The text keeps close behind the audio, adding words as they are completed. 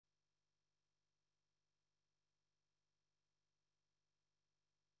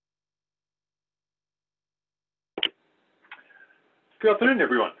Good afternoon,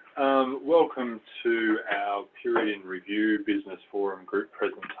 everyone. Welcome to our period in review business forum group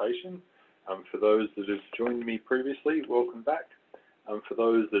presentation. For those that have joined me previously, welcome back. For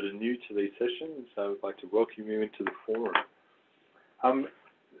those that are new to these sessions, I would like to welcome you into the forum.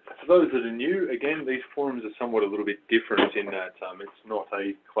 For those that are new, again, these forums are somewhat a little bit different in that it's not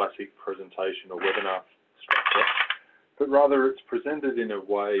a classic presentation or webinar structure, but rather it's presented in a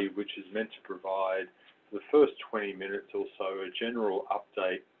way which is meant to provide the first 20 minutes or so a general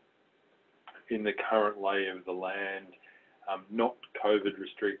update in the current lay of the land, not COVID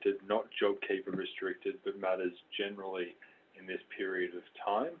restricted, not JobKeeper restricted, but matters generally in this period of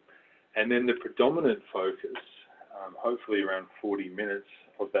time. And then the predominant focus, hopefully around 40 minutes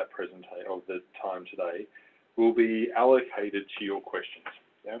of that presentation, of the time today, will be allocated to your questions.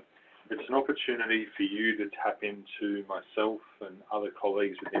 Yeah? It's an opportunity for you to tap into myself and other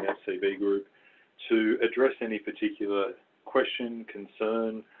colleagues within FCB Group to address any particular question,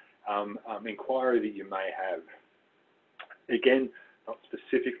 concern, inquiry that you may have. Again, not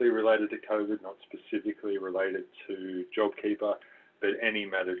specifically related to COVID, not specifically related to JobKeeper, but any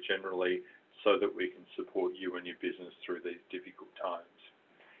matter generally so that we can support you and your business through these difficult times.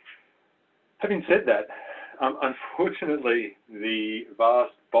 Having said that, unfortunately, the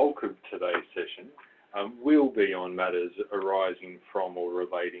vast bulk of today's session will be on matters arising from or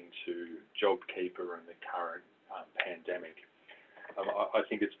relating to JobKeeper and the current pandemic. I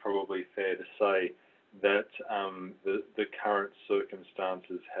think it's probably fair to say that the current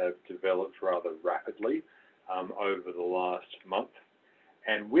circumstances have developed rather rapidly over the last month.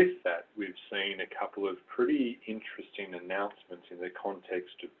 And with that, we've seen a couple of pretty interesting announcements in the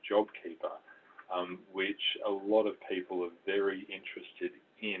context of JobKeeper, which a lot of people are very interested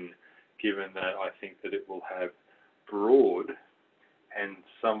in, given that I think that it will have broad and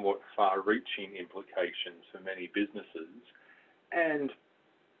somewhat far-reaching implications for many businesses. And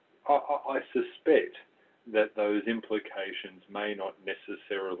I suspect that those implications may not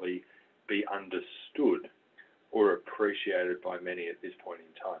necessarily be understood or appreciated by many at this point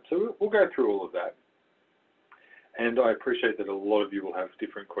in time. So we'll go through all of that. And I appreciate that a lot of you will have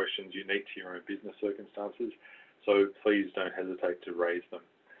different questions unique to your own business circumstances, so please don't hesitate to raise them.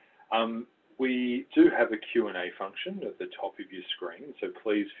 We do have a Q&A function at the top of your screen, so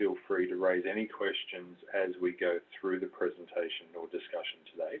please feel free to raise any questions as we go through the presentation or discussion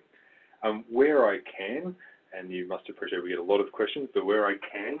today. Where I can, and you must appreciate we get a lot of questions, but where I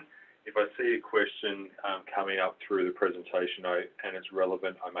can, if I see a question coming up through the presentation and it's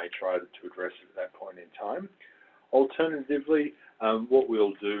relevant, I may try to address it at that point in time. Alternatively, what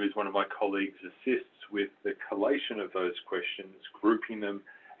we'll do is one of my colleagues assists with the collation of those questions, grouping them,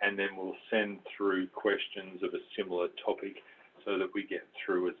 and then we'll send through questions of a similar topic so that we get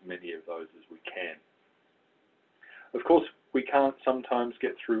through as many of those as we can. Of course, we can't sometimes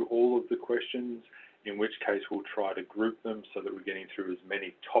get through all of the questions, in which case we'll try to group them so that we're getting through as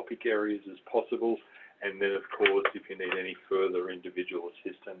many topic areas as possible. And then, of course, if you need any further individual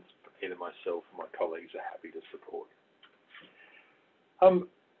assistance, either myself or my colleagues are happy to support.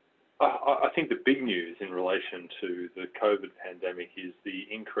 I think the big news in relation to the COVID pandemic is the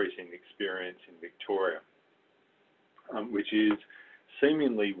increasing experience in Victoria, which is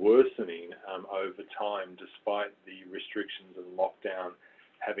seemingly worsening over time despite the restrictions and lockdown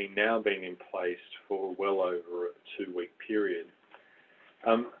having now been in place for well over a 2-week period.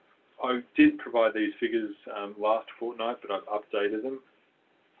 I did provide these figures last fortnight, but I've updated them.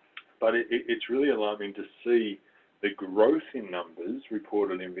 But it's really alarming to see the growth in numbers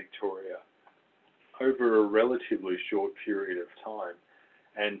reported in Victoria over a relatively short period of time.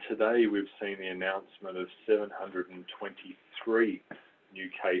 And today we've seen the announcement of 723 new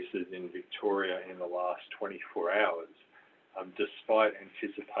cases in Victoria in the last 24 hours, despite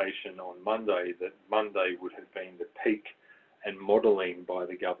anticipation on Monday that Monday would have been the peak, and modelling by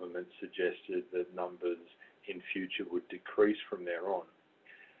the government suggested that numbers in future would decrease from there on.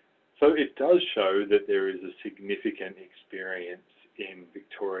 So it does show that there is a significant experience in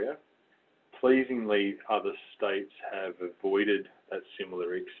Victoria. Pleasingly, other states have avoided that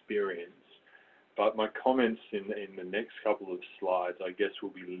similar experience. But my comments in the next couple of slides, I guess,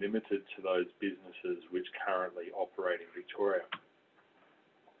 will be limited to those businesses which currently operate in Victoria.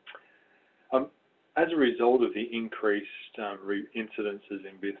 As a result of the increased incidences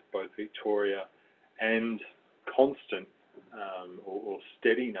in both Victoria and constant or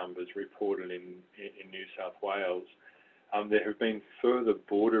steady numbers reported in New South Wales, there have been further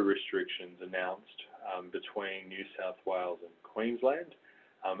border restrictions announced between New South Wales and Queensland,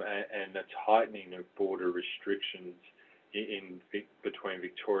 and a tightening of border restrictions between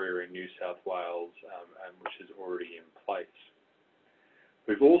Victoria and New South Wales, which is already in place.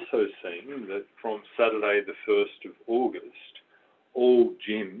 We've also seen that from Saturday the 1st of August, all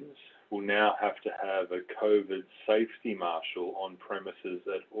gyms will now have to have a COVID safety marshal on premises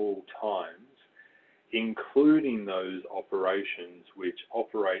at all times, including those operations which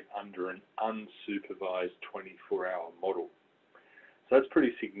operate under an unsupervised 24-hour model. So that's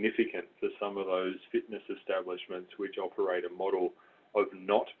pretty significant for some of those fitness establishments which operate a model of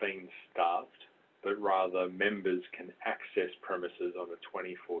not being staffed, but rather members can access premises on a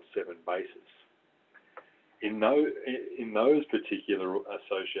 24/7 basis. In those particular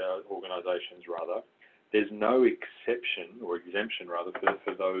associated organisations, there's no exception or exemption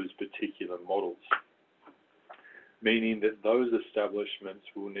for those particular models, meaning that those establishments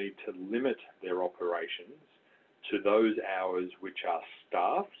will need to limit their operations to those hours which are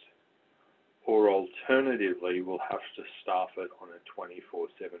staffed, or alternatively will have to staff it on a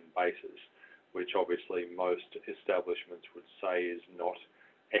 24/7 basis, which obviously most establishments would say is not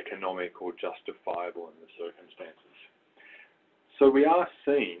economic or justifiable in the circumstances. So we are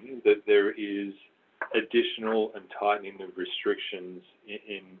seeing that there is additional and tightening of restrictions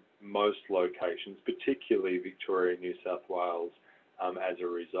in most locations, particularly Victoria and New South Wales, as a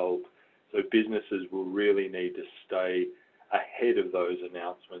result. So businesses will really need to stay ahead of those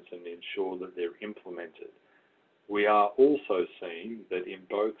announcements and ensure that they're implemented. We are also seeing that in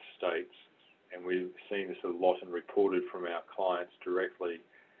both states, and we've seen this a lot and reported from our clients directly,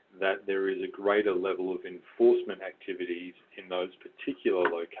 that there is a greater level of enforcement activities in those particular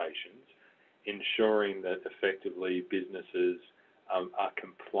locations, ensuring that effectively businesses are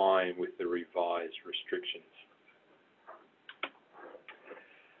complying with the revised restrictions.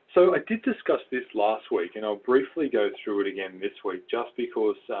 So I did discuss this last week, and I'll briefly go through it again this week, just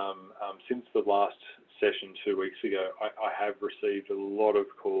because since the last session 2 weeks ago, I have received a lot of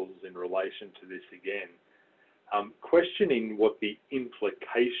calls in relation to this again, questioning what the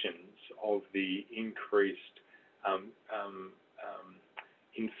implications of the increased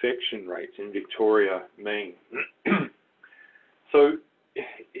infection rates in Victoria mean. So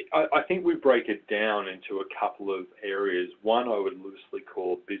I think we break it down into a couple of areas. One I would loosely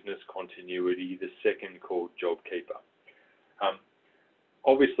call business continuity, the second called JobKeeper.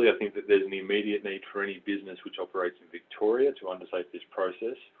 Obviously, I think that there's an immediate need for any business which operates in Victoria to undertake this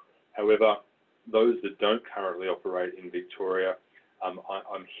process. However, those that don't currently operate in Victoria,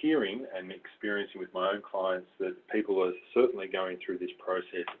 I'm hearing and experiencing with my own clients that people are certainly going through this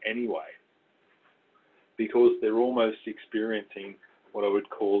process anyway, because they're almost experiencing what I would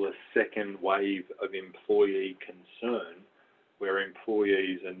call a second wave of employee concern, where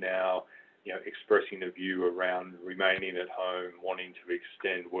employees are now expressing a view around remaining at home, wanting to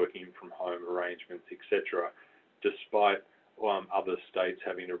extend working from home arrangements, etc., despite other states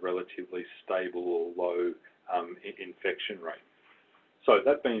having a relatively stable or low infection rate. So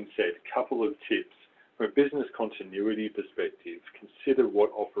that being said, a couple of tips. From a business continuity perspective, consider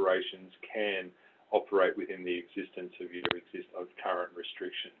what operations can operate within the existence of current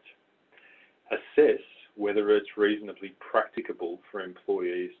restrictions. Assess whether it's reasonably practicable for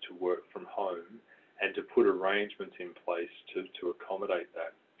employees to work from home and to put arrangements in place to accommodate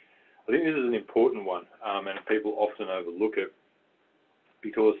that. I think this is an important one, and people often overlook it,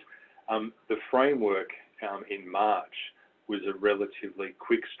 because the framework in March was a relatively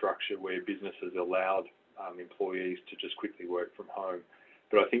quick structure where businesses allowed employees to just quickly work from home.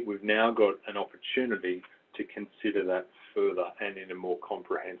 But I think we've now got an opportunity to consider that further and in a more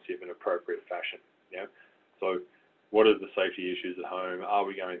comprehensive and appropriate fashion. So what are the safety issues at home? Are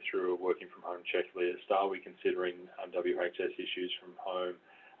we going through a working from home checklist? Are we considering WHS issues from home?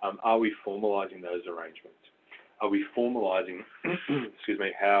 Are we formalising those arrangements? Are we formalising,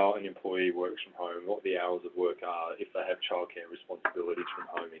 how an employee works from home, what the hours of work are, if they have childcare responsibilities from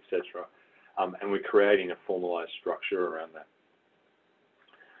home, etc. And we're creating a formalised structure around that.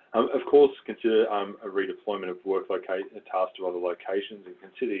 Of course, consider a redeployment of work tasks to other locations, and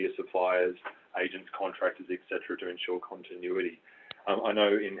consider your suppliers, agents, contractors, etc. to ensure continuity. I know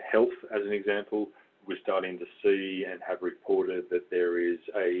in health, as an example, we're starting to see and have reported that there is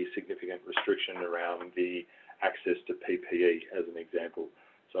a significant restriction around the access to PPE, as an example.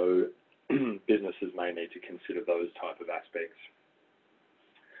 So businesses may need to consider those type of aspects.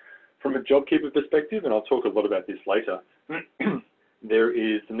 From a JobKeeper perspective, and I'll talk a lot about this later, there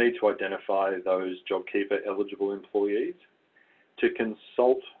is the need to identify those JobKeeper eligible employees, to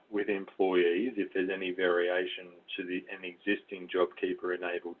consult with employees if there's any variation to an existing JobKeeper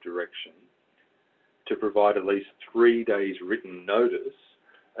enabled direction, to provide at least 3 days written notice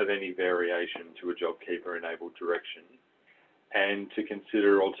of any variation to a JobKeeper enabled direction, and to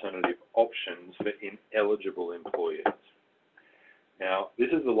consider alternative options for ineligible employees. Now, this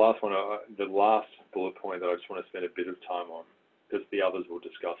is the last one, the last bullet point that I just want to spend a bit of time on, because the others we'll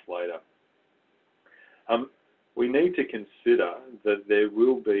discuss later. We need to consider that there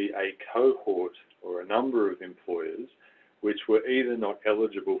will be a cohort or a number of employers which were either not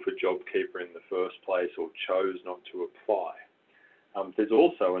eligible for JobKeeper in the first place or chose not to apply. There's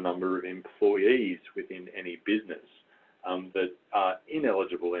also a number of employees within any business that are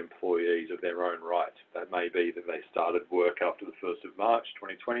ineligible employees of their own right. That may be that they started work after the 1st of March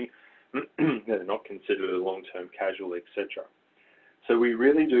 2020, they're not considered a long-term casual, etc. So we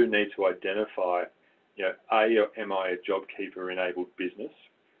really do need to identify, am I a JobKeeper-enabled business?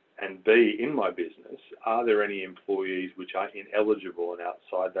 And B, in my business, are there any employees which are ineligible and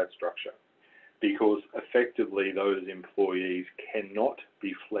outside that structure? Because effectively those employees cannot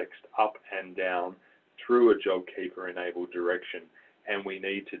be flexed up and down through a JobKeeper-enabled direction, and we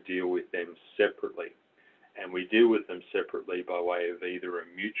need to deal with them separately. And we deal with them separately by way of either a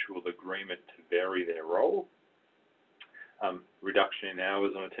mutual agreement to vary their role, reduction in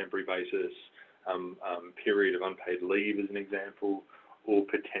hours on a temporary basis, period of unpaid leave as an example, or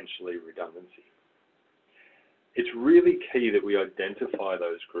potentially redundancy. It's really key that we identify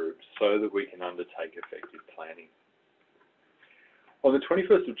those groups so that we can undertake effective planning. On the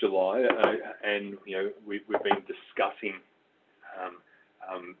 21st of July, and we've been discussing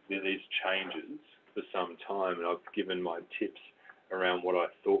these changes for some time, and I've given my tips around what I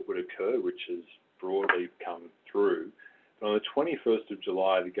thought would occur, which has broadly come through. But on the 21st of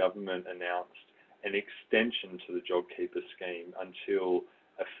July, the government announced an extension to the JobKeeper scheme until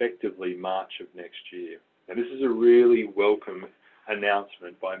effectively March of next year. Now, this is a really welcome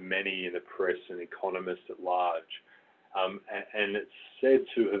announcement by many in the press and economists at large. And it's said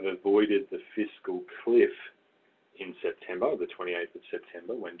to have avoided the fiscal cliff in September, the 28th of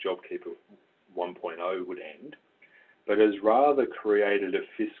September, when JobKeeper 1.0 would end, but has rather created a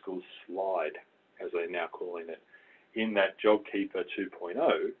fiscal slide, as they're now calling it, in that JobKeeper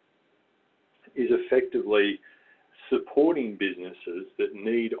 2.0 is effectively supporting businesses that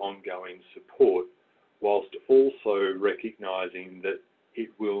need ongoing support, whilst also recognising that it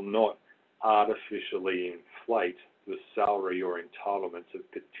will not artificially inflate the salary or entitlements of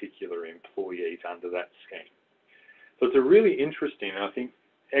particular employees under that scheme. So it's a really interesting, I think,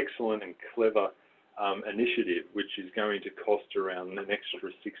 excellent and clever initiative, which is going to cost around an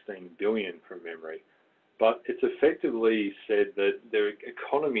extra $16 billion from memory. But it's effectively said that the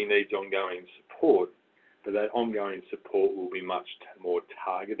economy needs ongoing support, but that ongoing support will be much more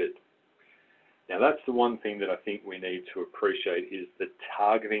targeted. Now, that's the one thing that I think we need to appreciate, is the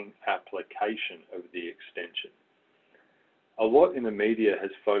targeting application of the extension. A lot in the media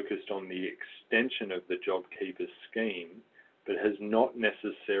has focused on the extension of the JobKeeper scheme, but has not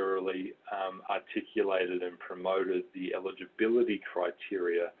necessarily articulated and promoted the eligibility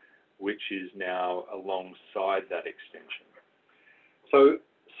criteria, which is now alongside that extension. So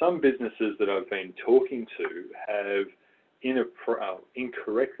some businesses that I've been talking to have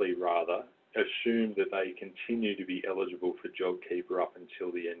incorrectly assumed that they continue to be eligible for JobKeeper up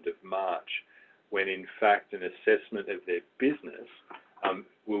until the end of March, when in fact an assessment of their business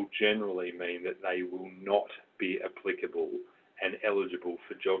will generally mean that they will not be applicable and eligible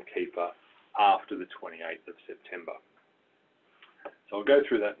for JobKeeper after the 28th of September. So I'll go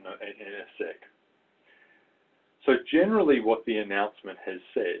through that in a sec. So generally what the announcement has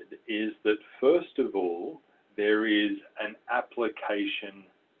said is that first of all, there is an application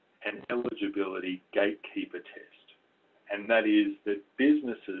and eligibility gatekeeper test, and that is that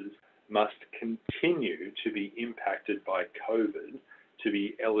businesses must continue to be impacted by COVID to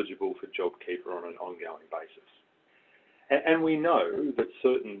be eligible for JobKeeper on an ongoing basis. And we know that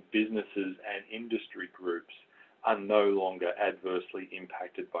certain businesses and industry groups are no longer adversely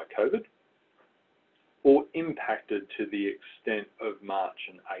impacted by COVID or impacted to the extent of March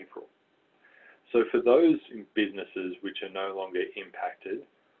and April. So for those businesses which are no longer impacted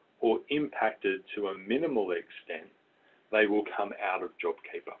or impacted to a minimal extent, they will come out of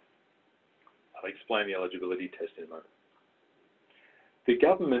JobKeeper. I'll explain the eligibility test in a moment. The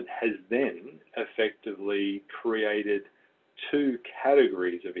government has then effectively created two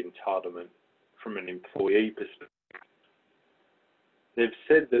categories of entitlement from an employee perspective. They've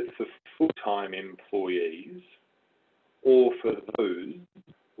said that for full-time employees, or for those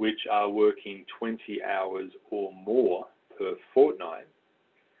which are working 20 hours or more per fortnight,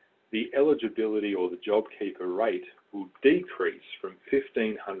 the eligibility or the JobKeeper rate will decrease from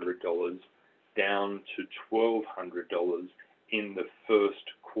 $1,500 down to $1,200 in the first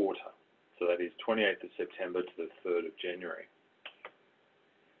quarter. So that is 28th of September to the 3rd of January.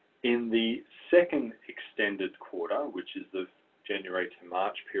 In the second extended quarter, which is the January to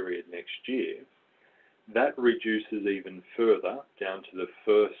March period next year, that reduces even further down to the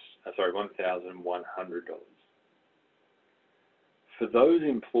 $1,100. For those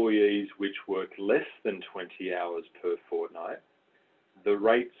employees which work less than 20 hours per fortnight, the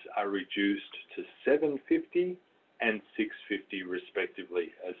rates are reduced to $750 and $650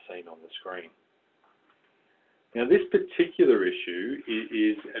 respectively, as seen on the screen. Now, this particular issue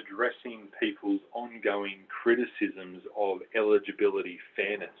is addressing people's ongoing criticisms of eligibility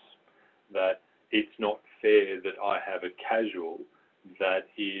fairness, that it's not fair that I have a casual that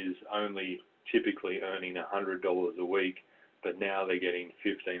is only typically earning $100 a week, but now they're getting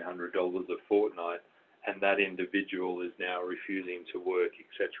 $1,500 a fortnight, and that individual is now refusing to work,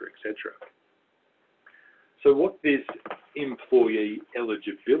 etc., etc. So what this employee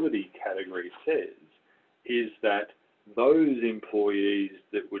eligibility category says is that those employees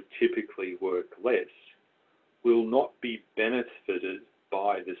that would typically work less will not be benefited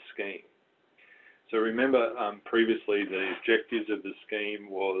by the scheme. So remember, previously the objectives of the scheme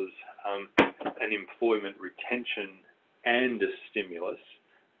was an employment retention and a stimulus.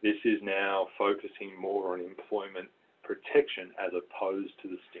 This is now focusing more on employment protection as opposed to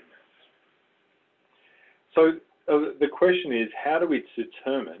the stimulus. So the question is, how do we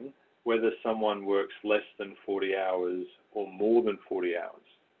determine whether someone works less than 40 hours or more than 40 hours?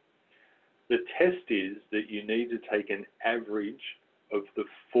 The test is that you need to take an average of the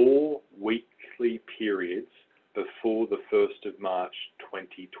 4 weekly periods before the 1st of March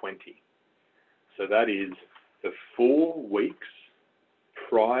 2020. So that is the 4 weeks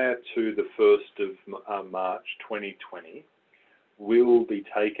prior to the 1st of March 2020 will be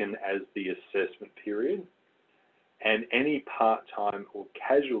taken as the assessment period, and any part-time or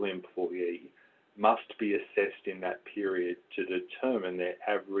casual employee must be assessed in that period to determine their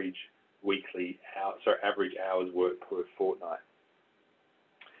average hours worked per fortnight.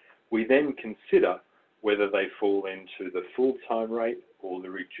 We then consider whether they fall into the full-time rate or the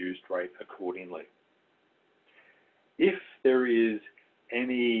reduced rate accordingly. If there is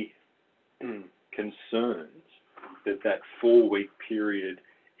any concerns that 4-week period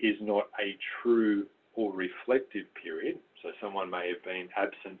is not a true or reflective period, so someone may have been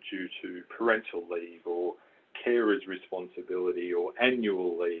absent due to parental leave or carer's responsibility or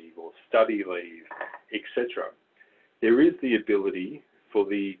annual leave or study leave, etc., there is the ability for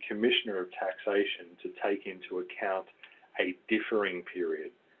the Commissioner of Taxation to take into account a differing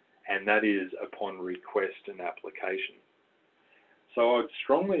period, and that is upon request and application. So I'd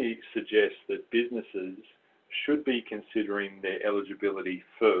strongly suggest that businesses should be considering their eligibility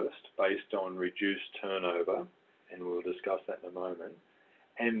first based on reduced turnover, and we'll discuss that in a moment,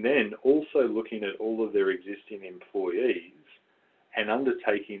 and then also looking at all of their existing employees and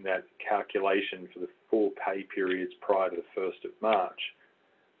undertaking that calculation for the 4 pay periods prior to the 1st of March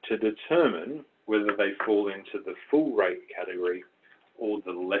to determine whether they fall into the full rate category or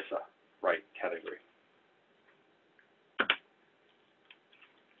the lesser rate category.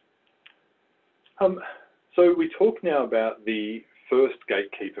 So we talk now about the first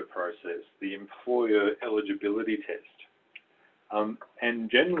gatekeeper process, the employer eligibility test.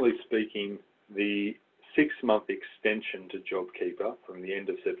 And generally speaking, the 6-month extension to JobKeeper from the end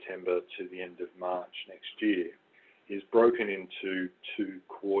of September to the end of March next year is broken into 2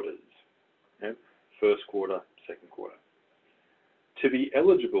 quarters, first quarter, second quarter. To be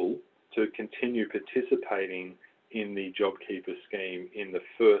eligible to continue participating in the JobKeeper scheme in the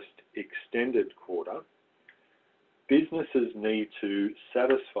first extended quarter, businesses need to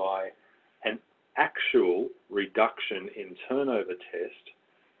satisfy an actual reduction in turnover test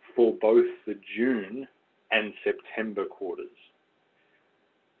for both the June and September quarters.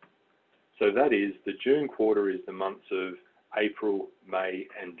 So that is, the June quarter is the months of April, May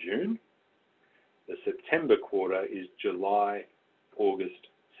and June. The September quarter is July, August,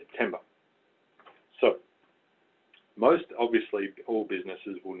 September. So most obviously all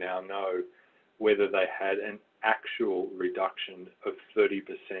businesses will now know whether they had an actual reduction of 30%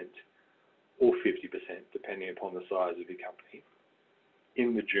 or 50%, depending upon the size of your company,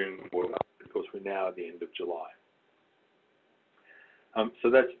 in the June quarter, because we're now at the end of July. So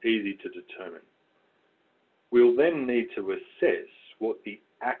that's easy to determine. We'll then need to assess what the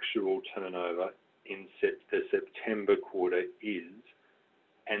actual turnover in the September quarter is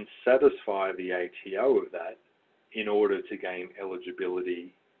and satisfy the ATO of that in order to gain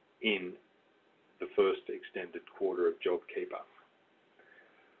eligibility in the first extended quarter of JobKeeper.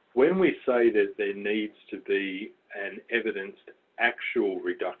 When we say that there needs to be an evidenced actual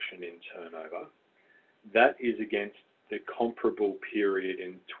reduction in turnover, that is against the comparable period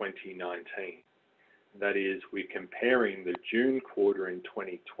in 2019. That is, we're comparing the June quarter in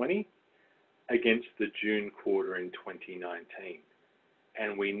 2020 against the June quarter in 2019.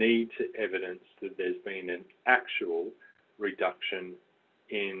 And we need to evidence that there's been an actual reduction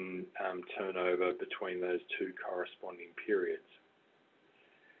in turnover between those two corresponding periods.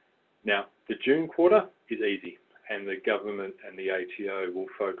 Now, the June quarter is easy, and the government and the ATO will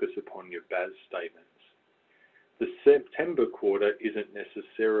focus upon your BAS statements. The September quarter isn't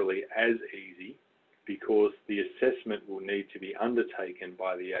necessarily as easy because the assessment will need to be undertaken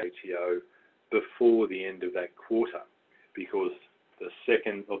by the ATO before the end of that quarter, because the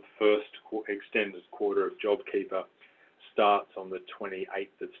second or the first extended quarter of JobKeeper starts on the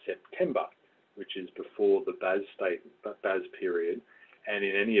 28th of September, which is before the BAS period, and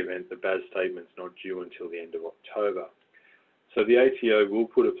in any event, the BAS statement's not due until the end of October. So the ATO will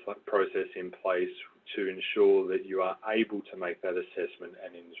put a process in place to ensure that you are able to make that assessment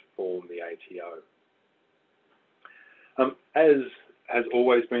and inform the ATO. As has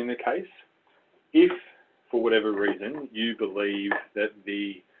always been the case, if for whatever reason you believe that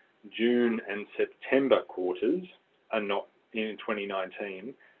the June and September quarters are not, in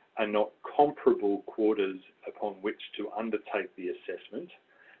 2019, are not comparable quarters upon which to undertake the assessment,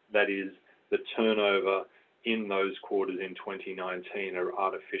 that is, the turnover in those quarters in 2019 are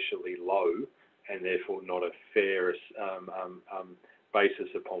artificially low and therefore not a fair basis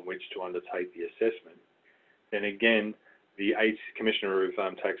upon which to undertake the assessment, then again, the Commissioner of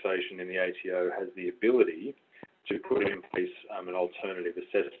Taxation in the ATO has the ability to put in place an alternative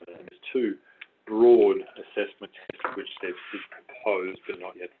assessment. And there's two broad assessment tests which they've proposed but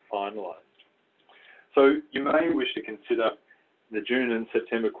not yet finalised. So you may wish to consider the June and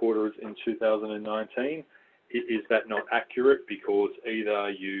September quarters in 2019. Is that not accurate because either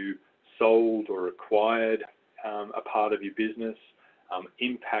you sold or acquired a part of your business,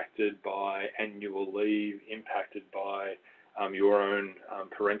 impacted by annual leave, impacted by your own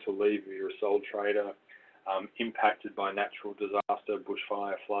parental leave if you're a sole trader, impacted by natural disaster,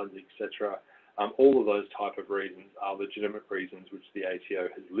 bushfire, floods, etc. All of those type of reasons are legitimate reasons which the ATO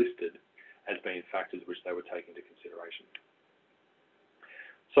has listed as being factors which they would take into consideration.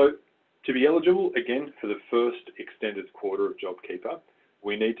 So to be eligible, again, for the first extended quarter of JobKeeper,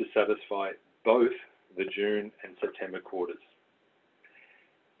 we need to satisfy both the June and September quarters.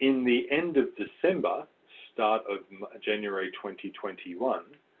 In the end of December, start of January 2021,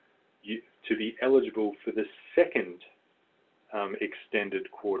 to be eligible for the second extended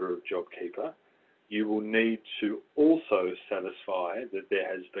quarter of JobKeeper, you will need to also satisfy that there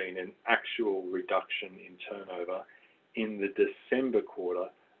has been an actual reduction in turnover in the December quarter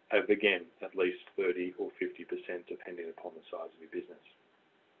of, again, at least 30 or 50%, depending upon the size of your business.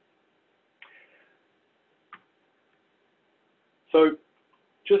 So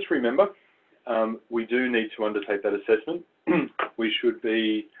just remember, we do need to undertake that assessment. We should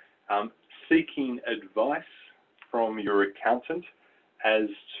be seeking advice from your accountant as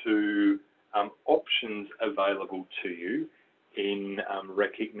to options available to you in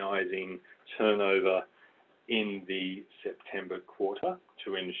recognising turnover in the September quarter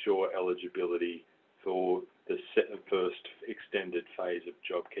to ensure eligibility for the first extended phase of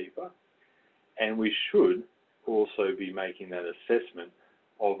JobKeeper. And we should also be making that assessment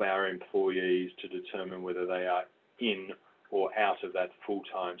of our employees to determine whether they are in or out of that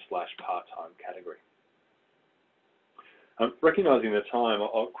full-time / part-time category. Recognising the time,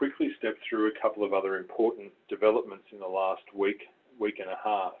 I'll quickly step through a couple of other important developments in the last week and a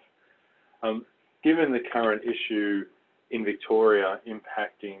half. Given the current issue in Victoria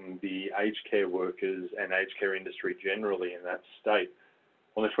impacting the aged care workers and aged care industry generally in that state,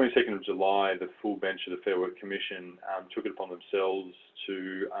 on the 22nd of July, the full bench of the Fair Work Commission took it upon themselves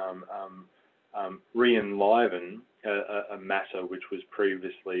to re-enliven a matter which was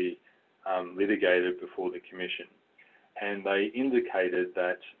previously litigated before the Commission. And they indicated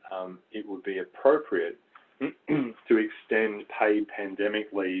that it would be appropriate to extend paid pandemic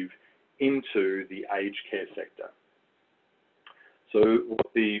leave into the aged care sector. So what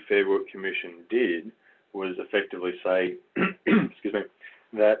the Fair Work Commission did was effectively say, excuse me,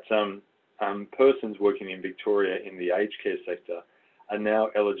 that persons working in Victoria in the aged care sector are now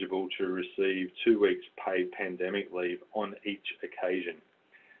eligible to receive 2 weeks paid pandemic leave on each occasion.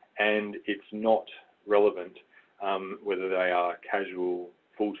 And it's not relevant whether they are casual,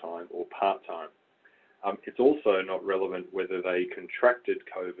 full-time or part-time. It's also not relevant whether they contracted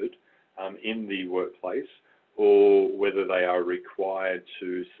COVID in the workplace or whether they are required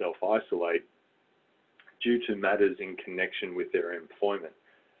to self-isolate due to matters in connection with their employment.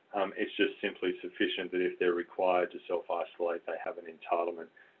 It's just simply sufficient that if they're required to self-isolate, they have an entitlement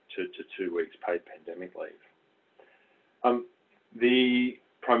to 2 weeks paid pandemic leave. The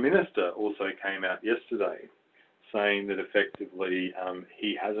Prime Minister also came out yesterday saying that effectively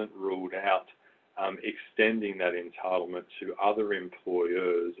he hasn't ruled out extending that entitlement to other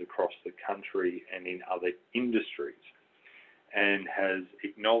employers across the country and in other industries, and has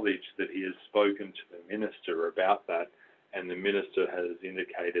acknowledged that he has spoken to the Minister about that, and the Minister has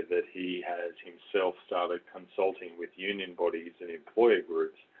indicated that he has himself started consulting with union bodies and employer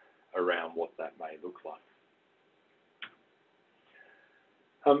groups around what that may look like.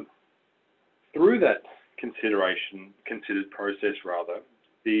 Through that considered process,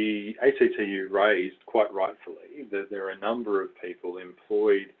 the ACTU raised, quite rightfully, that there are a number of people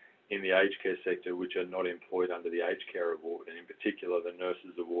employed in the aged care sector which are not employed under the Aged Care Award, and in particular the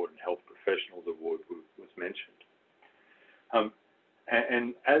Nurses Award and Health Professionals Award was mentioned.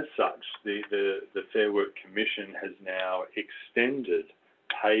 And as such, the Fair Work Commission has now extended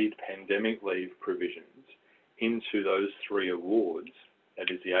paid pandemic leave provisions into those 3 awards, that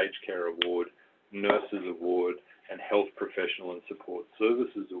is the Aged Care Award, Nurses Award and Health Professional and Support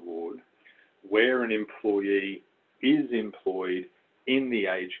Services Award, where an employee is employed in the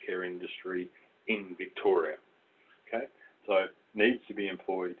aged care industry in Victoria. Okay, so needs to be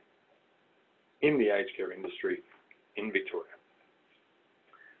employed in the aged care industry in Victoria.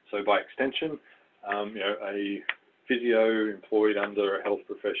 So by extension, a physio employed under a Health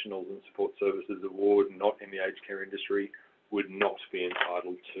Professionals and Support Services Award not in the aged care industry would not be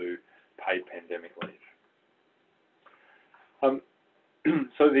entitled to paid pandemic leave.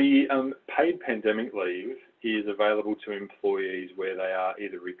 So the paid pandemic leave is available to employees where they are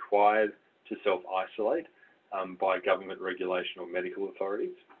either required to self-isolate by government regulation or medical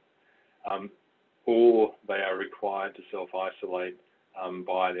authorities, or they are required to self-isolate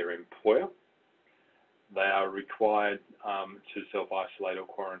by their employer. They are required to self-isolate or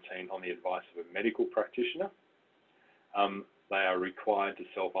quarantine on the advice of a medical practitioner. They are required to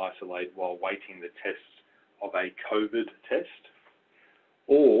self-isolate while waiting the tests of a COVID test,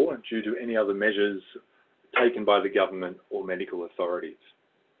 or due to any other measures taken by the government or medical authorities.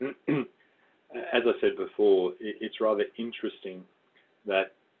 As I said before, it's rather interesting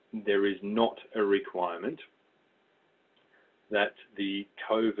that there is not a requirement that the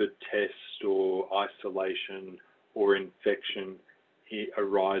COVID test or isolation or infection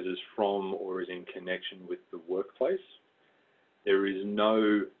arises from or is in connection with the workplace. There is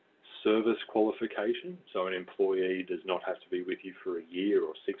no service qualification, so an employee does not have to be with you for a year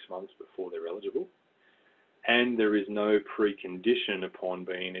or 6 months before they're eligible. And there is no precondition upon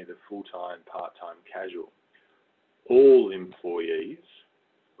being either full-time, part-time, casual. All employees,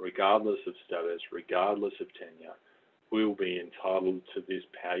 regardless of status, regardless of tenure, will be entitled to this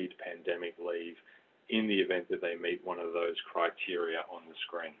paid pandemic leave in the event that they meet one of those criteria on the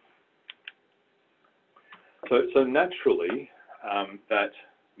screen. So naturally, that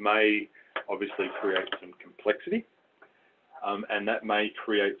may obviously create some complexity, and that may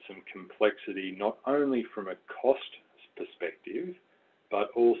create some complexity not only from a cost perspective, but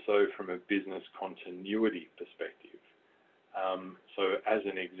also from a business continuity perspective. So as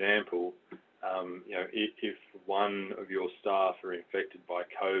an example, if one of your staff are infected by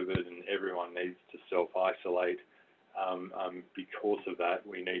COVID and everyone needs to self-isolate, because of that,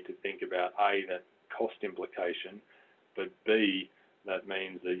 we need to think about A, that cost implication, but B, that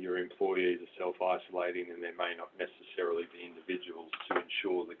means that your employees are self-isolating and there may not necessarily be individuals to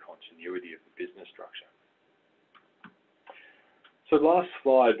ensure the continuity of the business structure. So last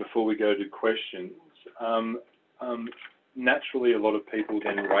slide before we go to questions. Naturally, a lot of people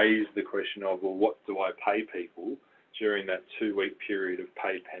then raise the question of, well, what do I pay people during that 2-week period of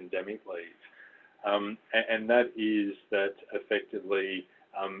paid pandemic leave? And that is that effectively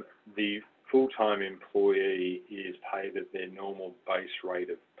the full-time employee is paid at their normal base rate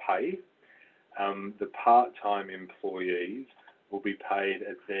of pay. The part-time employees will be paid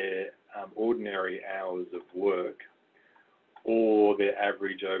at their ordinary hours of work or their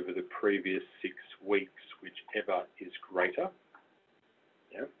average over the previous 6 weeks, whichever is greater.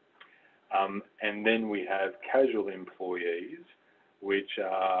 Yeah. And then we have casual employees, which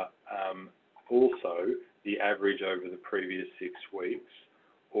are also the average over the previous 6 weeks,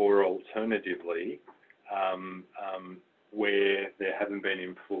 or alternatively, where they haven't been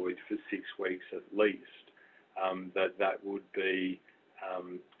employed for 6 weeks at least, that would be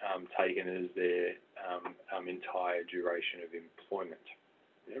taken as their entire duration of employment.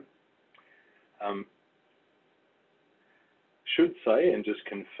 Yeah. Should say and just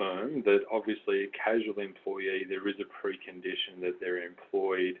confirm that obviously a casual employee, there is a precondition that they're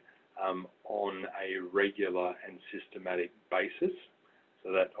employed on a regular and systematic basis.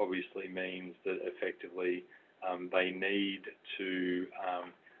 So that obviously means that effectively they need to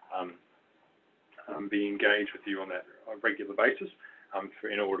be engaged with you on that on a regular basis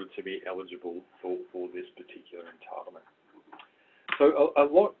in order to be eligible for this particular entitlement. So a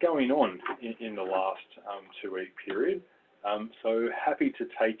lot going on in the last 2-week period. So happy to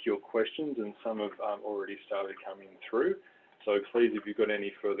take your questions, and some have already started coming through. So please, if you've got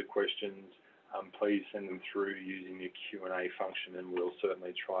any further questions, please send them through using the Q&A function, and we'll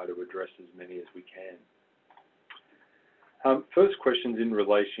certainly try to address as many as we can. First question's in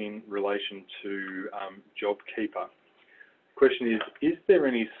relation to JobKeeper. Question is there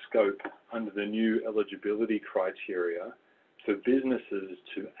any scope under the new eligibility criteria for businesses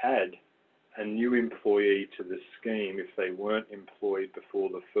to add a new employee to the scheme if they weren't employed before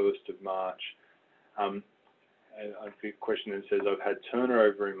the 1st of March? And I think the question that says, I've had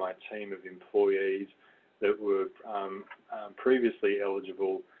turnover in my team of employees that were previously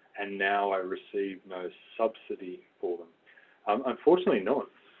eligible, and now I receive no subsidy for them. Unfortunately not.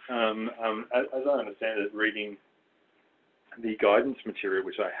 As I understand it, reading the guidance material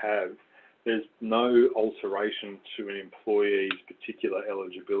which I have, there's no alteration to an employee's particular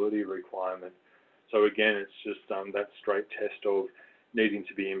eligibility requirement. So again, it's just that straight test of needing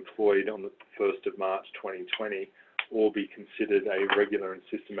to be employed on the 1st of March 2020 or be considered a regular and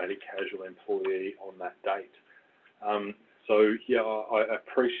systematic casual employee on that date. So yeah, I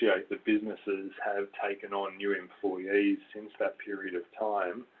appreciate that businesses have taken on new employees since that period of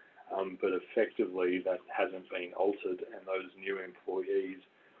time, but effectively that hasn't been altered, and those new employees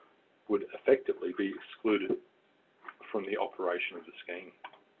would effectively be excluded from the operation of the scheme.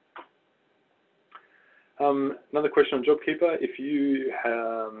 Another question on JobKeeper: if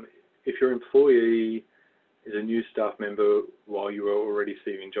your employee is a new staff member while you are already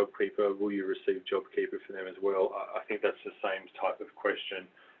receiving JobKeeper, will you receive JobKeeper for them as well? I think that's the same type of question.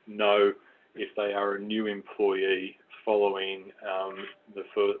 No, if they are a new employee following the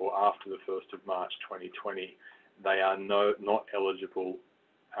first or after the 1st of March 2020, they are not eligible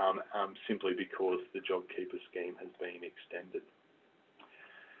simply because the JobKeeper scheme has been extended.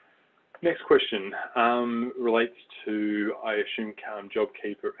 Next question relates to, I assume,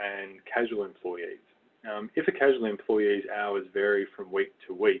 JobKeeper and casual employees. If a casual employee's hours vary from week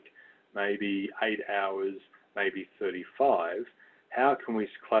to week, maybe 8 hours, maybe 35, how can we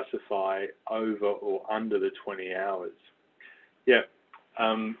classify over or under the 20 hours? Yeah,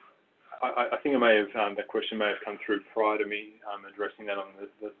 I think I may have, that question may have come through prior to me addressing that on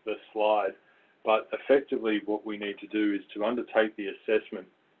the slide, but effectively what we need to do is to undertake the assessment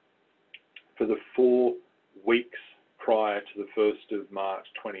for the 4 weeks prior to the 1st of March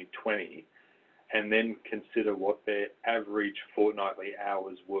 2020, and then consider what their average fortnightly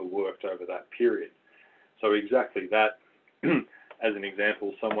hours were worked over that period. So exactly that, as an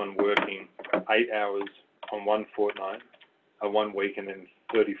example, someone working 8 hours on one fortnight, 1 week, and then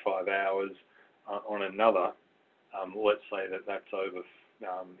 35 hours on another, let's say that that's over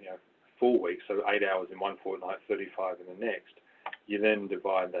 4 weeks, so 8 hours in one fortnight, 35 in the next. You then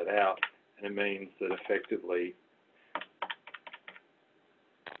divide that out, and it means that effectively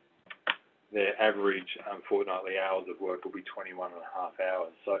their average fortnightly hours of work will be 21.5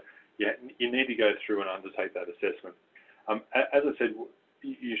 hours. So yeah, you need to go through and undertake that assessment. As I said,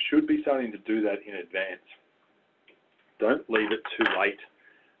 you should be starting to do that in advance. Don't leave it too late.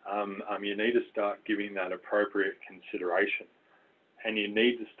 You need to start giving that appropriate consideration. And you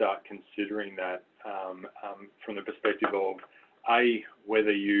need to start considering that from the perspective of, A,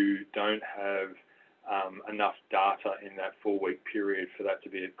 whether you don't have enough data in that 4-week period for that to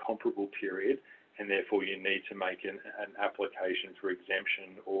be a comparable period, and therefore you need to make an application for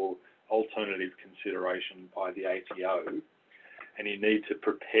exemption or alternative consideration by the ATO, and you need to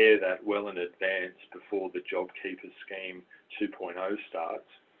prepare that well in advance before the JobKeeper scheme 2.0 starts.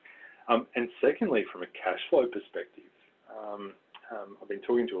 And secondly, from a cash flow perspective, I've been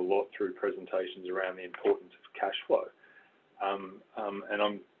talking to a lot through presentations around the importance of cash flow, and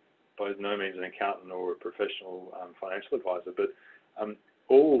I'm by no means an accountant or a professional financial advisor, but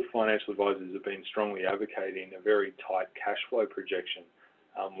all financial advisors have been strongly advocating a very tight cash flow projection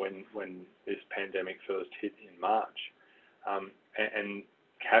when this pandemic first hit in March. And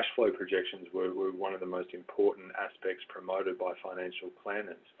cash flow projections were one of the most important aspects promoted by financial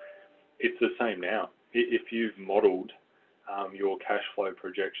planners. It's the same now. If you've modelled your cash flow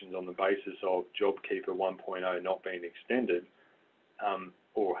projections on the basis of JobKeeper 1.0 not being extended,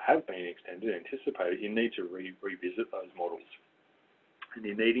 or have been extended, anticipated, you need to revisit those models. And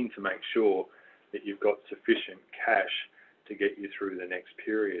you're needing to make sure that you've got sufficient cash to get you through the next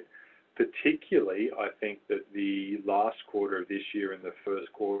period. Particularly, I think that the last quarter of this year and the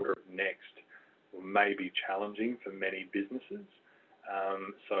first quarter of next may be challenging for many businesses.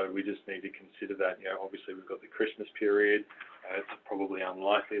 So we just need to consider that. Obviously we've got the Christmas period. It's probably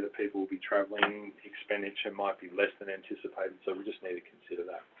unlikely that people will be travelling. Expenditure might be less than anticipated, so we just need to consider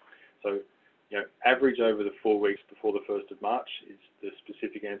that. So, average over the 4 weeks before the 1st of March is the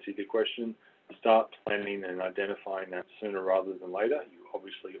specific answer to your question. Start planning and identifying that sooner rather than later. You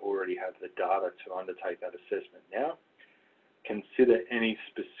obviously already have the data to undertake that assessment now. Consider any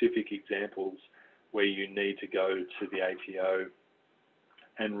specific examples where you need to go to the ATO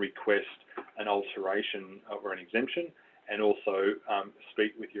and request an alteration or an exemption, and also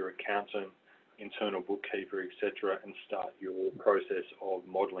speak with your accountant, internal bookkeeper, etc., and start your process of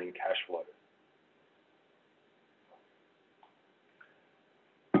modelling cash flow.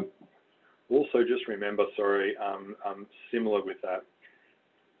 Also, just remember, similar with that,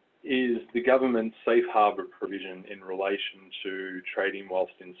 is the government's safe harbour provision in relation to trading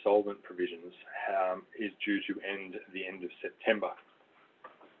whilst insolvent provisions is due to end at the end of September.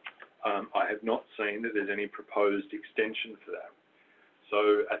 I have not seen that there's any proposed extension for that.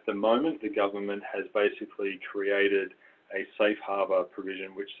 So at the moment, the government has basically created a safe harbour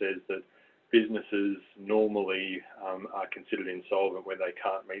provision which says that businesses normally are considered insolvent when they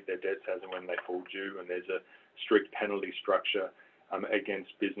can't meet their debts as and when they fall due, and there's a strict penalty structure against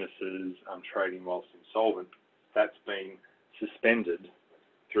businesses trading whilst insolvent. That's been suspended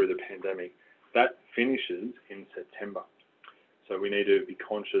through the pandemic. That finishes in September. So we need to be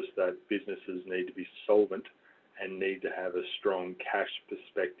conscious that businesses need to be solvent and need to have a strong cash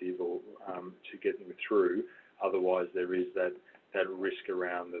perspective to get them through. Otherwise, there is that risk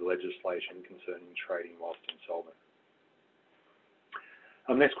around the legislation concerning trading whilst insolvent.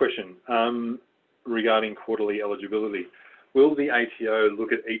 Next question, regarding quarterly eligibility. Will the ATO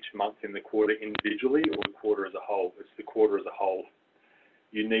look at each month in the quarter individually or the quarter as a whole? It's the quarter as a whole.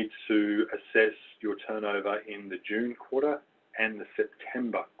 You need to assess your turnover in the June quarter and the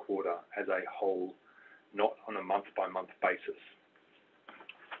September quarter as a whole, not on a month-by-month basis.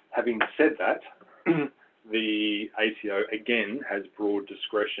 Having said that, the ATO again has broad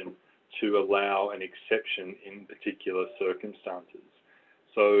discretion to allow an exception in particular circumstances.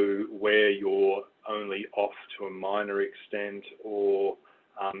 So where you're only off to a minor extent, or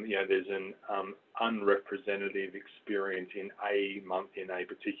there's an unrepresentative experience in a month in a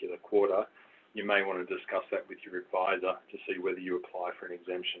particular quarter, you may want to discuss that with your advisor to see whether you apply for an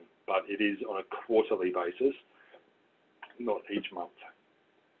exemption. But it is on a quarterly basis, not each month.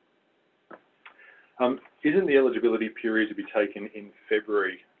 Isn't the eligibility period to be taken in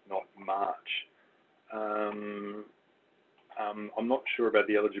February, not March? I'm not sure about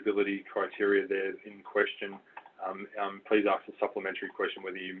the eligibility criteria there in question. Please ask the supplementary question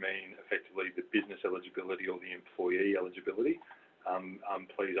whether you mean effectively the business eligibility or the employee eligibility.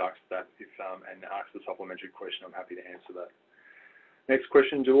 Please ask that and ask the supplementary question. I'm happy to answer that. Next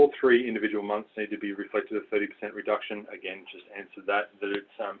question, do all 3 individual months need to be reflected a 30% reduction? Again, just answer that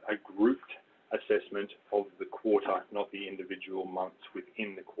it's a grouped assessment of the quarter, not the individual months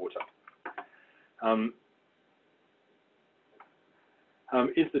within the quarter.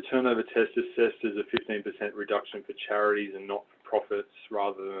 Is the turnover test assessed as a 15% reduction for charities and not-for-profits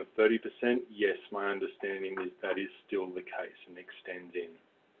rather than a 30%? Yes, my understanding is that is still the case and extends in.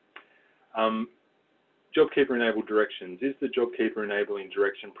 JobKeeper enabled directions. Is the JobKeeper enabling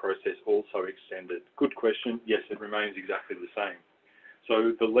direction process also extended? Good question. Yes, it remains exactly the same.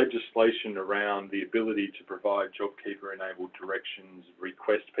 So the legislation around the ability to provide JobKeeper enabled directions,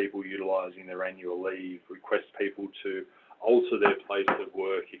 request people utilising their annual leave, request people to alter their place of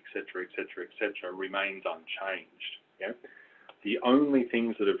work, etc., etc., etc., remains unchanged. Yeah? The only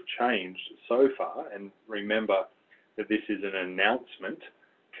things that have changed so far, and remember that this is an announcement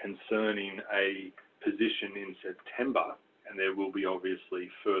concerning a position in September, and there will be obviously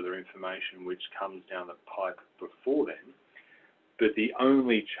further information which comes down the pipe before then, but the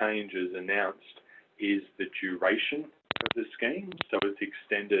only changes announced is the duration of the scheme, so it's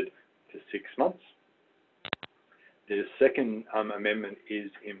extended to 6 months. The second amendment is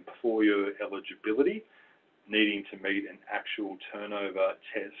employer eligibility, needing to meet an actual turnover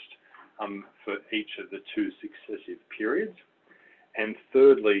test for each of the 2 successive periods. And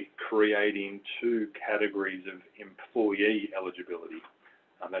thirdly, creating 2 categories of employee eligibility.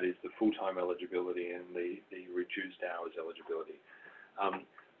 That is the full-time eligibility and the reduced hours eligibility.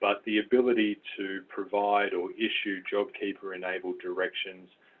 But the ability to provide or issue JobKeeper-enabled directions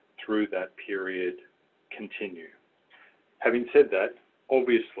through that period continue. Having said that,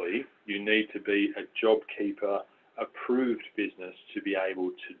 obviously you need to be a JobKeeper approved business to be able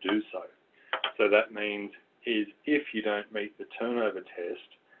to do so. So that means is if you don't meet the turnover test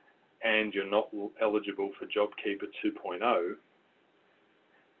and you're not eligible for JobKeeper 2.0,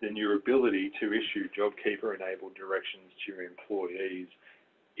 then your ability to issue JobKeeper-enabled directions to your employees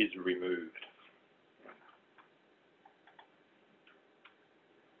is removed.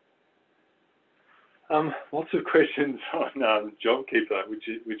 Lots of questions on JobKeeper, which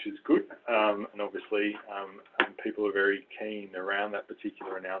is good, and obviously people are very keen around that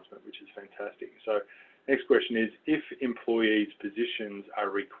particular announcement, which is fantastic. So, next question is: if employees' positions are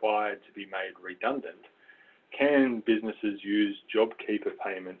required to be made redundant, can businesses use JobKeeper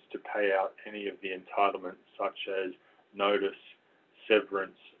payments to pay out any of the entitlements, such as notice,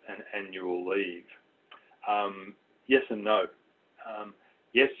 severance, and annual leave? Yes and no.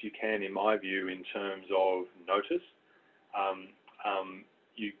 Yes, you can, in my view, in terms of notice.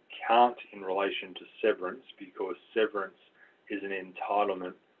 You can't in relation to severance, because severance is an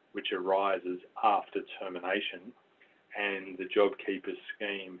entitlement which arises after termination, and the JobKeeper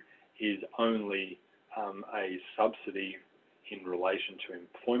scheme is only a subsidy in relation to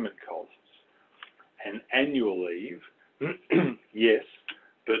employment costs. And annual leave, yes,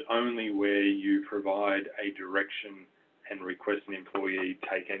 but only where you provide a direction and request an employee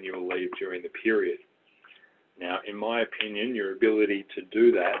take annual leave during the period. Now, in my opinion, your ability to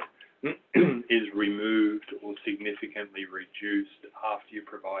do that is removed or significantly reduced after you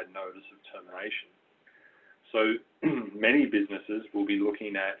provide notice of termination. So many businesses will be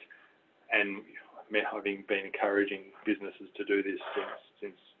looking at, and having been encouraging businesses to do this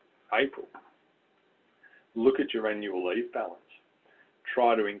since April, look at your annual leave balance.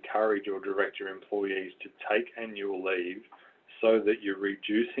 Try to encourage or direct your employees to take annual leave so that you're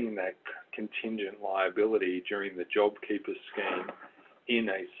reducing that contingent liability during the JobKeeper scheme in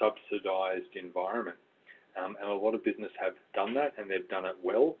a subsidised environment. And a lot of businesses have done that, and they've done it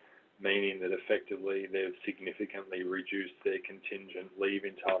well, meaning that effectively they've significantly reduced their contingent leave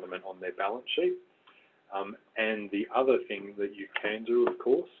entitlement on their balance sheet. And the other thing that you can do, of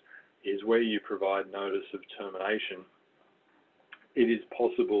course, is where you provide notice of termination, it is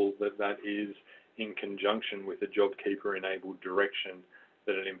possible that that is in conjunction with a JobKeeper-enabled direction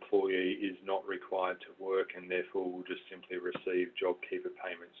that an employee is not required to work and therefore will just simply receive JobKeeper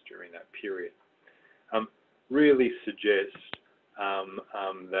payments during that period. Really suggest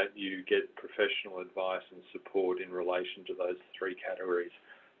that you get professional advice and support in relation to those three categories.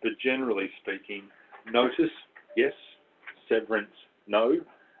 But generally speaking, notice, yes; severance, no;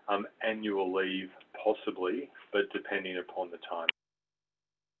 annual leave, possibly, but depending upon the time.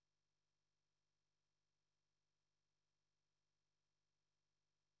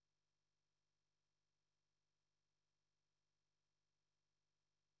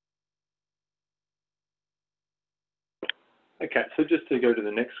 Okay, so just to go to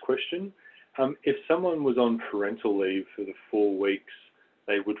the next question, if someone was on parental leave for the 4 weeks,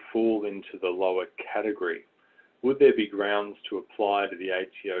 they would fall into the lower category. Would there be grounds to apply to the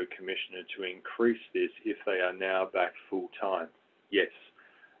ATO Commissioner to increase this if they are now back full-time? Yes.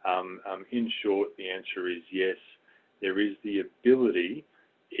 In short, the answer is yes. There is the ability,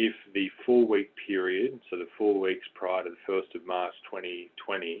 if the 4-week period, so the 4 weeks prior to the 1st of March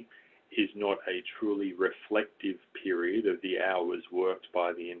 2020, is not a truly reflective period of the hours worked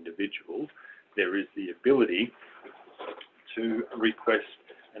by the individual, there is the ability to request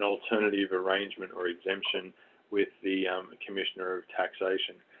an alternative arrangement or exemption with the Commissioner of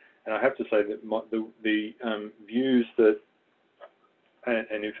Taxation. And I have to say that the views that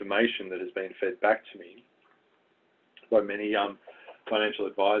and information that has been fed back to me by many financial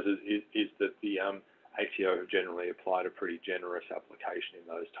advisors is that the ATO have generally applied a pretty generous application in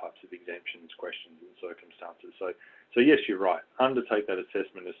those types of exemptions, questions and circumstances. So yes, you're right. Undertake that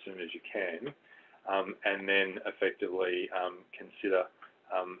assessment as soon as you can, and then effectively consider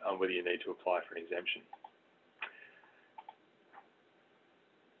whether you need to apply for an exemption.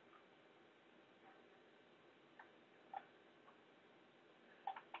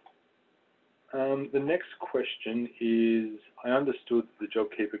 The next question is, I understood the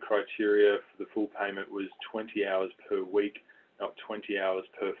JobKeeper criteria for the full payment was 20 hours per week, not 20 hours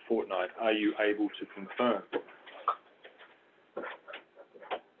per fortnight. Are you able to confirm?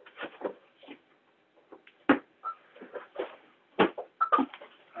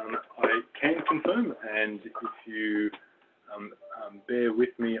 I can confirm, and if you bear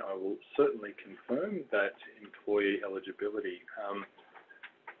with me, I will certainly confirm that employee eligibility.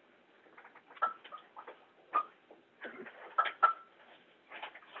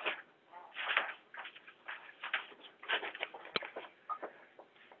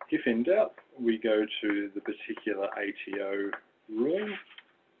 If in doubt, we go to the particular ATO ruling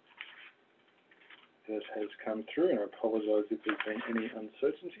that has come through, and I apologise if there's been any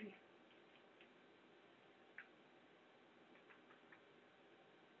uncertainty.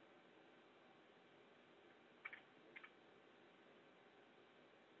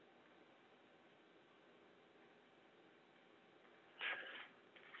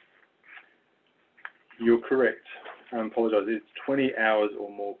 You're correct. I apologise. It's 20 hours or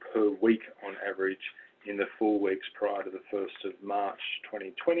more per week on average in the 4 weeks prior to the 1st of March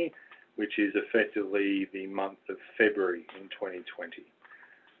 2020, which is effectively the month of February in 2020.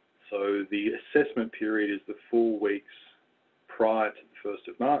 So the assessment period is the 4 weeks prior to the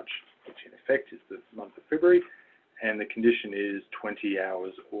 1st of March, which in effect is the month of February, and the condition is 20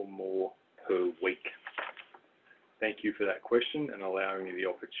 hours or more per week. Thank you for that question and allowing me the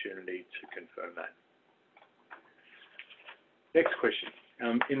opportunity to confirm that. Next question.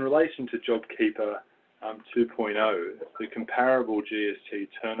 In relation to JobKeeper 2.0, the comparable GST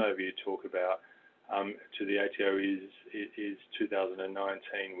turnover you talk about to the ATO is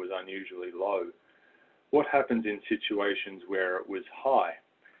 2019 was unusually low. What happens in situations where it was high?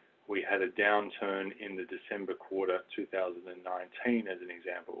 We had a downturn in the December quarter 2019 as an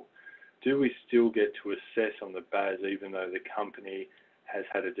example. Do we still get to assess on the BAS even though the company has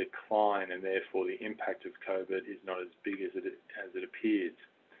had a decline and therefore the impact of COVID is not as big as it appears?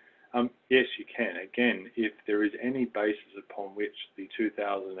 Yes, you can. Again, if there is any basis upon which the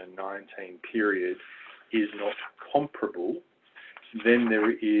 2019 period is not comparable, then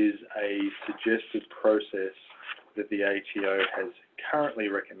there is a suggested process that the ATO has currently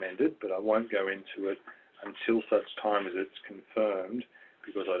recommended, but I won't go into it until such time as it's confirmed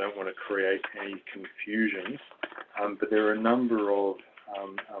because I don't want to create any confusion. But there are a number of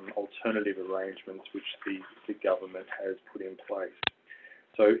alternative arrangements which the government has put in place.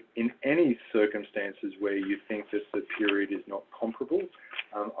 So in any circumstances where you think that the period is not comparable,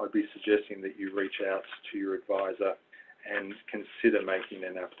 I'd be suggesting that you reach out to your advisor and consider making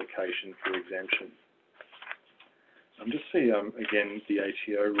an application for exemption. Just see, again, the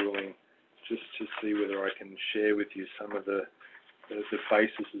ATO ruling, just to see whether I can share with you some of the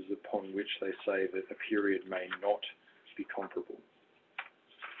bases upon which they say that a period may not be comparable.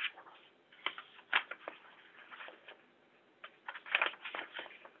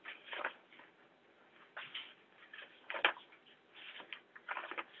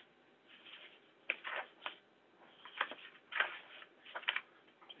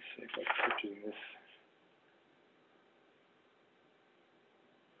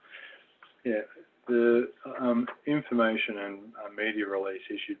 Yeah, the information and media release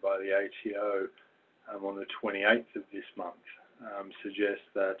issued by the ATO on the 28th of this month suggests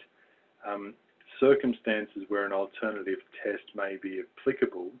that circumstances where an alternative test may be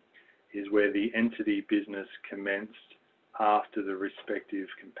applicable is where the entity business commenced after the respective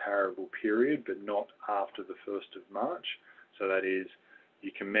comparable period, but not after the 1st of March. So that is,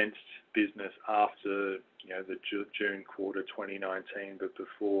 you commenced business after the June quarter 2019, but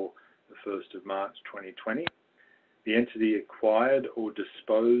before the 1st of March 2020. The entity acquired or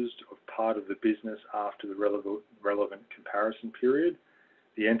disposed of part of the business after the relevant comparison period.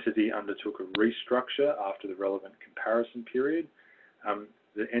 The entity undertook a restructure after the relevant comparison period.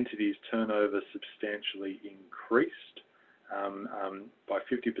 The entity's turnover substantially increased by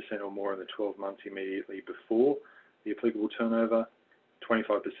 50% or more in the 12 months immediately before the applicable turnover,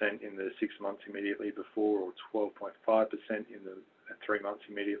 25% in the 6 months immediately before, or 12.5% in the 3 months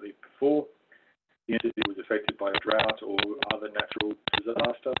immediately before. The entity was affected by a drought or other natural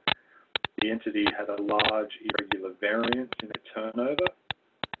disaster. The entity had a large irregular variance in its turnover.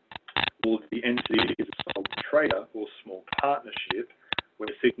 Or the entity is a sole trader or small partnership where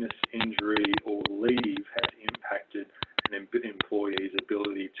sickness, injury or leave has impacted an employee's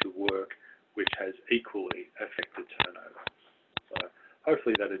ability to work, which has equally affected turnover. So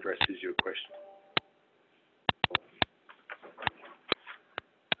hopefully that addresses your question.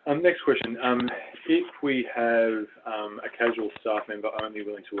 Next question. If we have a casual staff member only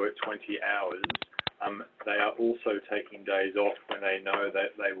willing to work 20 hours, they are also taking days off when they know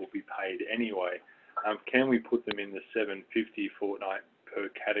that they will be paid anyway. Can we put them in the $750 fortnight per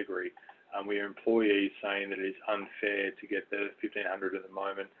category? We are employees saying that it is unfair to get the $1,500 at the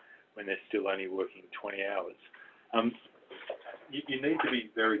moment when they're still only working 20 hours. You need to be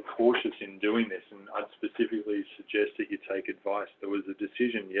very cautious in doing this, and I'd specifically suggest that you take advice. There was a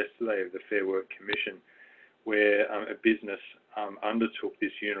decision yesterday of the Fair Work Commission where a business undertook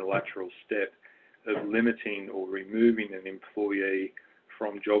this unilateral step of limiting or removing an employee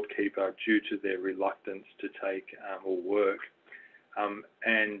from JobKeeper due to their reluctance to take or work.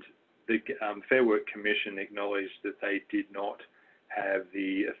 And the Fair Work Commission acknowledged that they did not have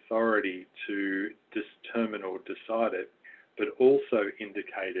the authority to determine or decide it, but also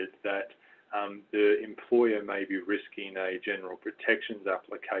indicated that the employer may be risking a general protections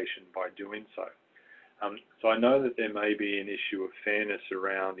application by doing so. So I know that there may be an issue of fairness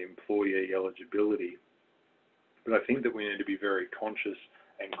around employee eligibility, but I think that we need to be very conscious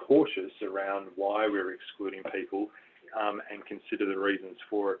and cautious around why we're excluding people and consider the reasons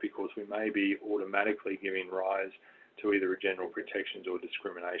for it, because we may be automatically giving rise to either a general protections or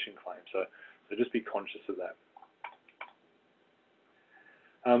discrimination claim. So just be conscious of that.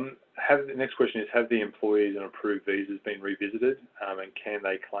 The next question is, have the employees on approved visas been revisited, and can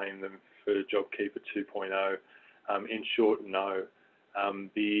they claim them for JobKeeper 2.0? In short, no.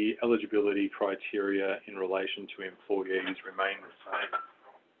 The eligibility criteria in relation to employees remain the same.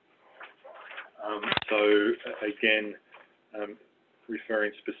 So again,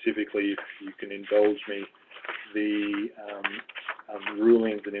 referring specifically, if you can indulge me, the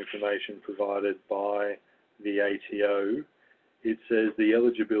rulings and information provided by the ATO, it says the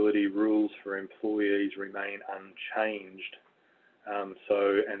eligibility rules for employees remain unchanged.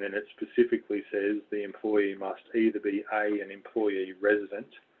 And then it specifically says the employee must either be an employee resident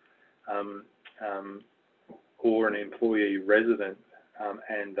or an employee resident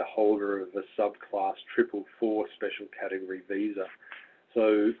and the holder of a subclass 444 special category visa.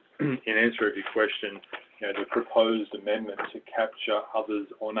 So in answer to your question, the proposed amendment to capture others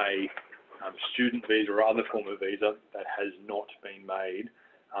on a student visa or other form of visa that has not been made,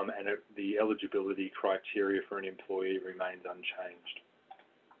 and the eligibility criteria for an employee remains unchanged.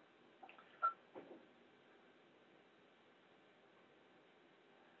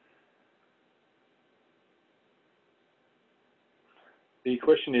 The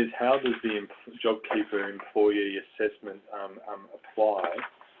question is, how does the JobKeeper employee assessment apply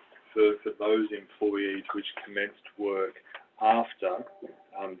for those employees which commenced work after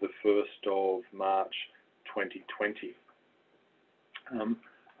the 1st of March 2020?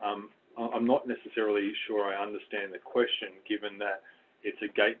 I'm not necessarily sure I understand the question, given that it's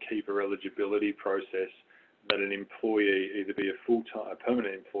a gatekeeper eligibility process that an employee either be a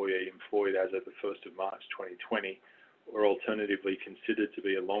permanent employee employed as of the 1st of March 2020, or alternatively considered to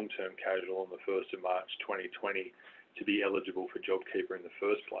be a long-term casual on the 1st of March 2020 to be eligible for JobKeeper in the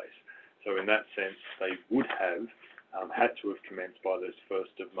first place. So in that sense, they would have had to have commenced by this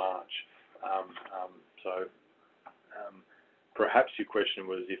 1st of March. Perhaps your question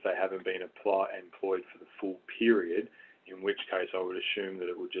was if they haven't been employed for the full period, in which case I would assume that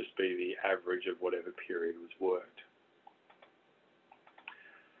it would just be the average of whatever period was worked.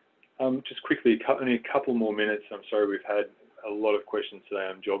 Just quickly, only a couple more minutes. I'm sorry, we've had a lot of questions today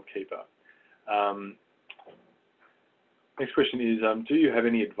on JobKeeper. Next question is, do you have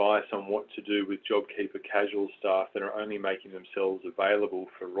any advice on what to do with JobKeeper casual staff that are only making themselves available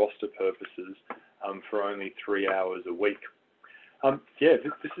for roster purposes for only 3 hours a week? Yeah,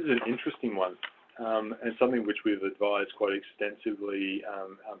 this is an interesting one, and something which we've advised quite extensively,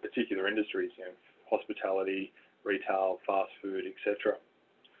 particular industries, hospitality, retail, fast food, etc.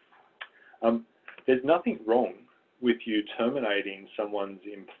 There's nothing wrong with you terminating someone's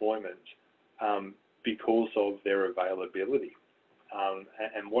employment because of their availability.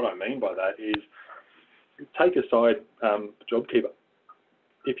 And what I mean by that is, take aside JobKeeper.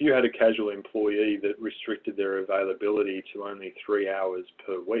 If you had a casual employee that restricted their availability to only 3 hours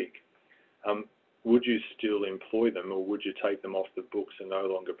per week, would you still employ them, or would you take them off the books and no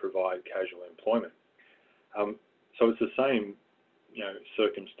longer provide casual employment? So it's the same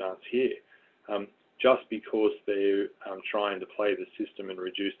circumstance here. Just because they're trying to play the system and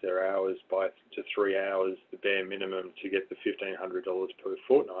reduce their hours to 3 hours, the bare minimum, to get the $1,500 per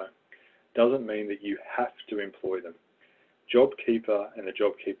fortnight, doesn't mean that you have to employ them. JobKeeper and the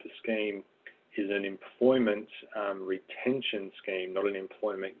JobKeeper scheme is an employment retention scheme, not an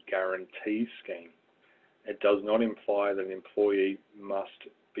employment guarantee scheme. It does not imply that an employee must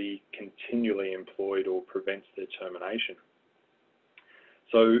be continually employed or prevents their termination.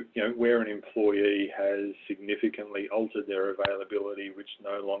 So, where an employee has significantly altered their availability, which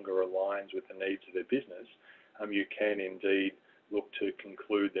no longer aligns with the needs of their business, you can indeed look to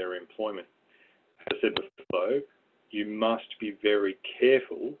conclude their employment. As I said before, you must be very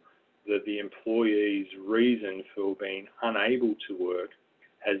careful that the employee's reason for being unable to work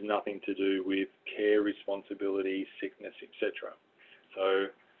has nothing to do with care responsibility, sickness, etc. So,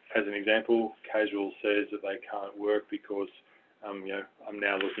 as an example, casual says that they can't work because I'm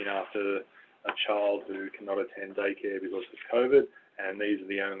now looking after a child who cannot attend daycare because of COVID, and these are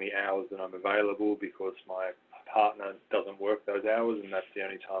the only hours that I'm available because my partner doesn't work those hours and that's the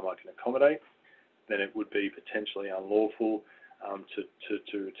only time I can accommodate, then it would be potentially unlawful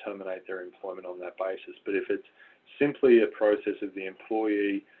to terminate their employment on that basis. But if it's simply a process of the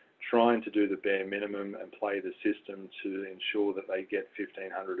employee trying to do the bare minimum and play the system to ensure that they get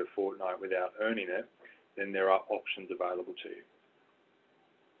 $1,500 a fortnight without earning it, then there are options available to you.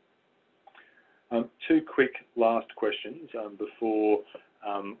 Two quick last questions before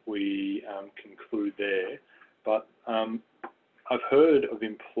we conclude there. But I've heard of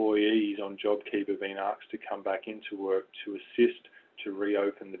employees on JobKeeper being asked to come back into work to assist to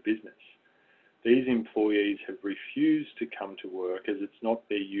reopen the business. These employees have refused to come to work as it's not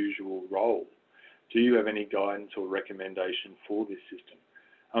their usual role. Do you have any guidance or recommendation for this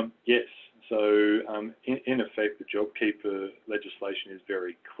system? Yes. So in effect, the JobKeeper legislation is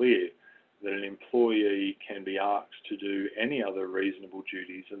very clear that an employee can be asked to do any other reasonable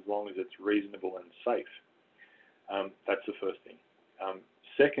duties as long as it's reasonable and safe. That's the first thing.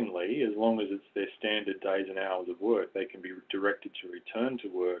 Secondly, as long as it's their standard days and hours of work, they can be directed to return to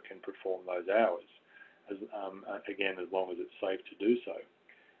work and perform those hours, again, as long as it's safe to do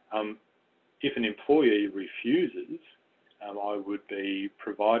so. If an employee refuses, I would be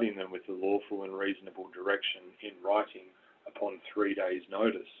providing them with the lawful and reasonable direction in writing upon 3 days'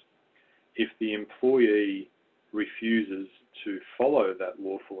 notice. If the employee refuses to follow that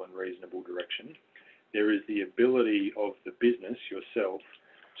lawful and reasonable direction, there is the ability of the business, yourself,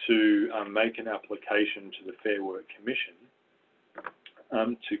 to make an application to the Fair Work Commission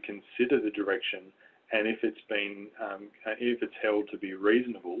to consider the direction, and if it's held to be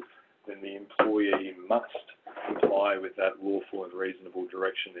reasonable, then the employee must comply with that lawful and reasonable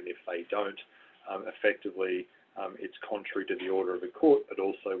direction, and if they don't, effectively it's contrary to the order of the court, but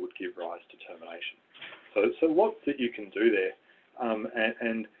also would give rise to termination. So lots that you can do there,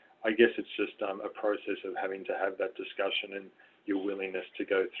 and I guess it's just a process of having to have that discussion and your willingness to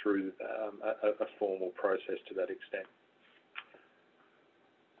go through a formal process to that extent.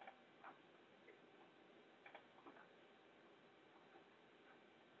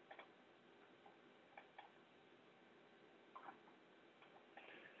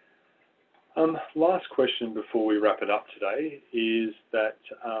 Last question before we wrap it up today is that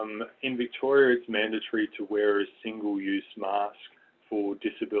in Victoria it's mandatory to wear a single-use mask for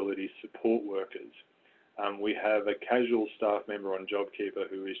disability support workers. We have a casual staff member on JobKeeper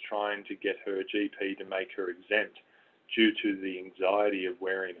who is trying to get her GP to make her exempt due to the anxiety of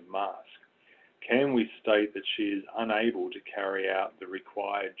wearing a mask. Can we state that she is unable to carry out the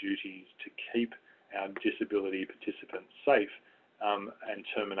required duties to keep our disability participants safe and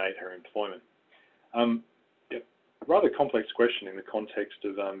terminate her employment? Rather complex question in the context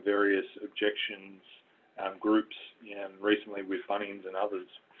of various objections groups, recently with Bunnings and others.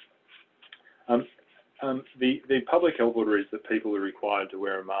 The public health order is that people are required to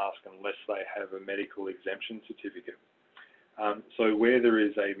wear a mask unless they have a medical exemption certificate. So where there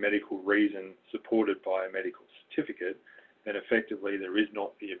is a medical reason supported by a medical certificate, then effectively there is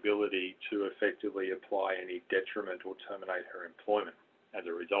not the ability to effectively apply any detriment or terminate her employment as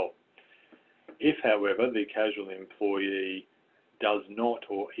a result. If, however, the casual employee does not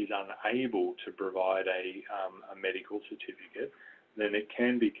or is unable to provide a medical certificate, then it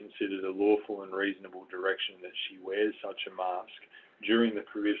can be considered a lawful and reasonable direction that she wears such a mask during the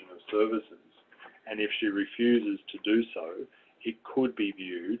provision of services. And if she refuses to do so, it could be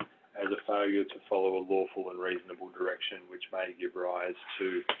viewed as a failure to follow a lawful and reasonable direction, which may give rise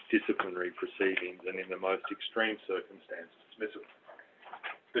to disciplinary proceedings and, in the most extreme circumstances, dismissal.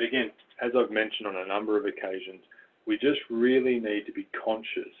 But again, as I've mentioned on a number of occasions, we just really need to be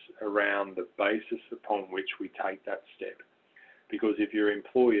conscious around the basis upon which we take that step. Because if your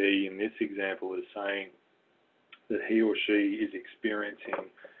employee in this example is saying that he or she is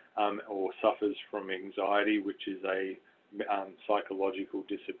experiencing or suffers from anxiety, which is a psychological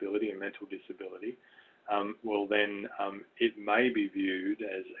disability, a mental disability, well then it may be viewed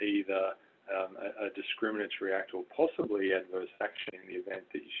as either a discriminatory act or possibly adverse action in the event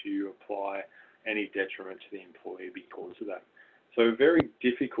that you apply any detriment to the employee because of that. So a very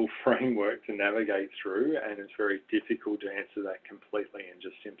difficult framework to navigate through, and it's very difficult to answer that completely in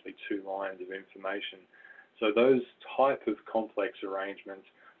just simply 2 lines of information. So those type of complex arrangements,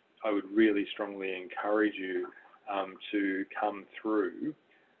 I would really strongly encourage you to come through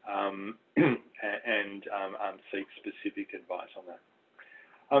and seek specific advice on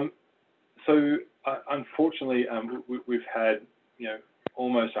that. So unfortunately, we've had,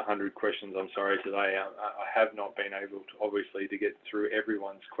 almost 100 questions, I'm sorry, today. I have not been able to, obviously, to get through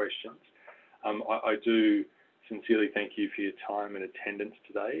everyone's questions. I do sincerely thank you for your time and attendance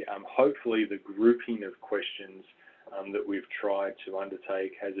today. Hopefully the grouping of questions that we've tried to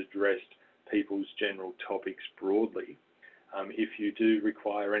undertake has addressed people's general topics broadly. If you do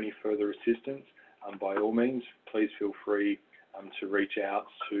require any further assistance, by all means, please feel free to reach out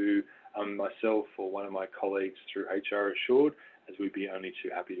to myself or one of my colleagues through HR Assured, as we'd be only too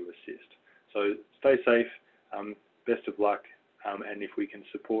happy to assist. So stay safe, best of luck, and if we can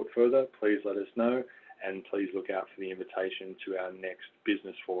support further, please let us know, and please look out for the invitation to our next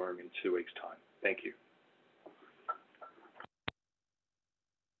business forum in 2 weeks' time. Thank you.